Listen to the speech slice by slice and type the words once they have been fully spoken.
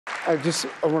I want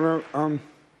to,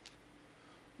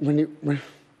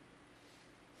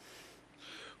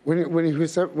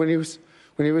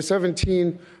 when he was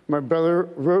 17, my brother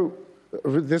wrote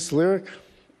this lyric.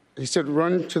 He said,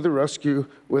 "Run to the rescue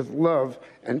with love,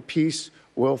 and peace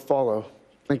will follow."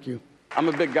 Thank you. I'm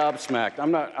a big gobsmacked.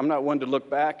 I'm not one to look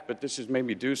back, but this has made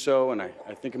me do so, and I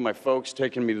think of my folks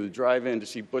taking me to the drive-in to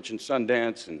see Butch and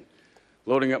Sundance, and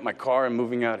loading up my car and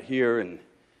moving out here, and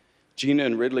Gina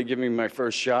and Ridley giving me my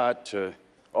first shot, to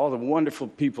all the wonderful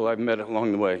people I've met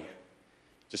along the way,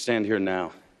 to stand here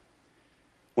now.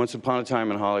 Once upon a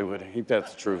time in Hollywood. Ain't that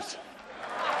the truth?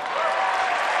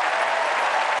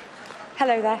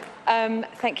 Hello there.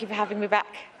 Thank you for having me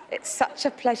back. It's such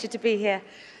a pleasure to be here.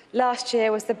 Last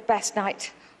year was the best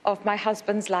night of my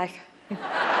husband's life.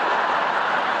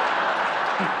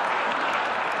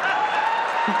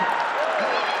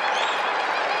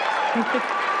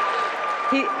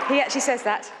 He actually says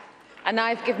that, and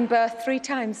I've given birth 3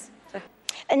 times. So.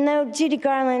 And though Judy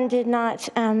Garland did not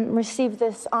receive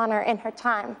this honor in her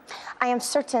time, I am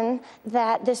certain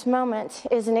that this moment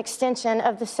is an extension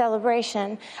of the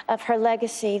celebration of her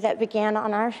legacy that began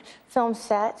on our film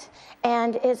set,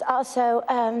 and is also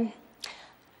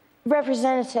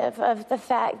representative of the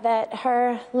fact that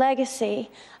her legacy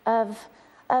of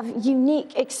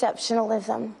unique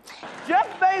exceptionalism. Jeff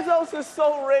Bezos is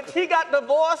so rich, he got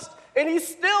divorced, and he's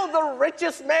still the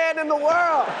richest man in the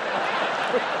world.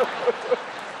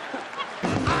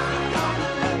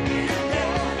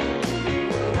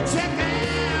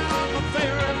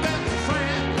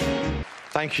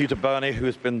 Thank you to Bernie,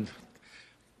 who's been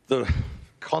the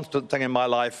constant thing in my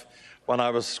life. When I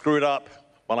was screwed up,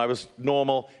 when I was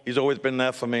normal, he's always been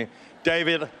there for me.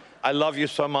 David, I love you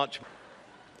so much.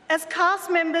 As cast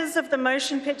members of the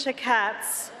motion picture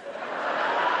Cats,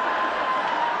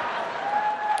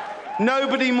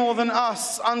 nobody more than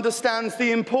us understands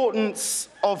the importance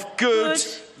of good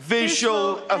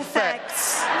visual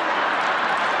effects.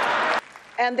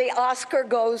 And the Oscar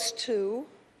goes to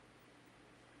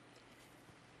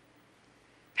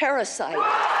Parasite.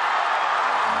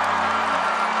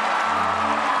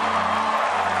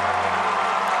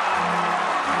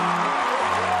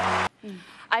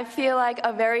 I feel like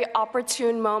a very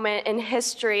opportune moment in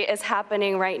history is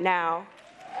happening right now.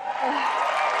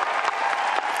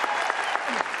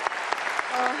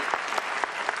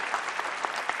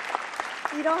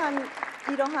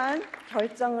 이러한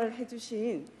결정을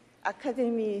해주신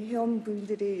아카데미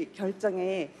회원분들의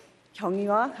결정에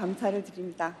경의와 감사를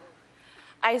드립니다.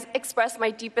 I express my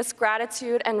deepest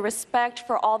gratitude and respect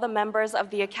for all the members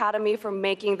of the Academy for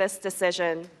making this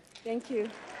decision. Thank you.